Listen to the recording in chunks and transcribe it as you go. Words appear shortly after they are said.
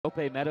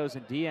Gope, Meadows,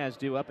 and Diaz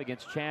do up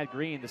against Chad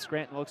Green, the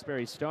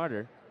Scranton-Wilkes-Barre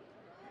starter.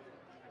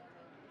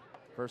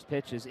 First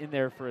pitch is in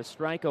there for a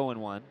strike,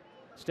 0-1.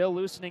 Still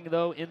loosening,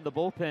 though, in the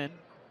bullpen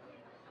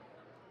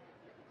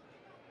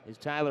is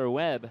Tyler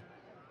Webb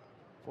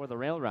for the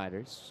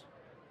RailRiders.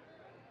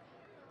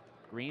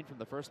 Green from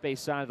the first base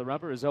side of the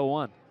rubber is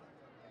 0-1.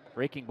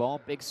 Breaking ball,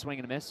 big swing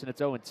and a miss, and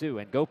it's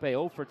 0-2. And Gope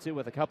 0-2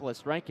 with a couple of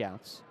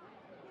strikeouts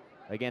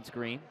against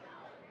Green.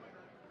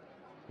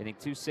 Hitting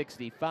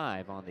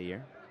 .265 on the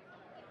year.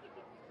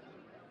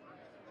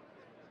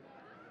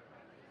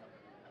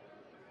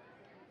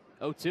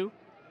 .0-2.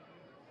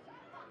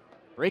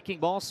 Breaking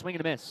ball, swing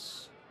and a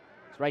miss.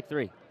 Strike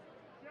 3.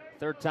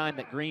 Third time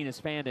that Green has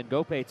fanned in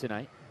Gope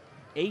tonight.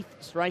 8th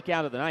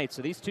strikeout of the night.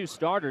 So these two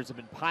starters have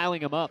been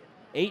piling them up.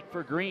 8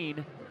 for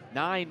Green,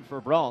 9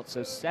 for Brault.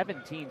 So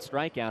 17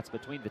 strikeouts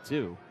between the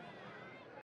two.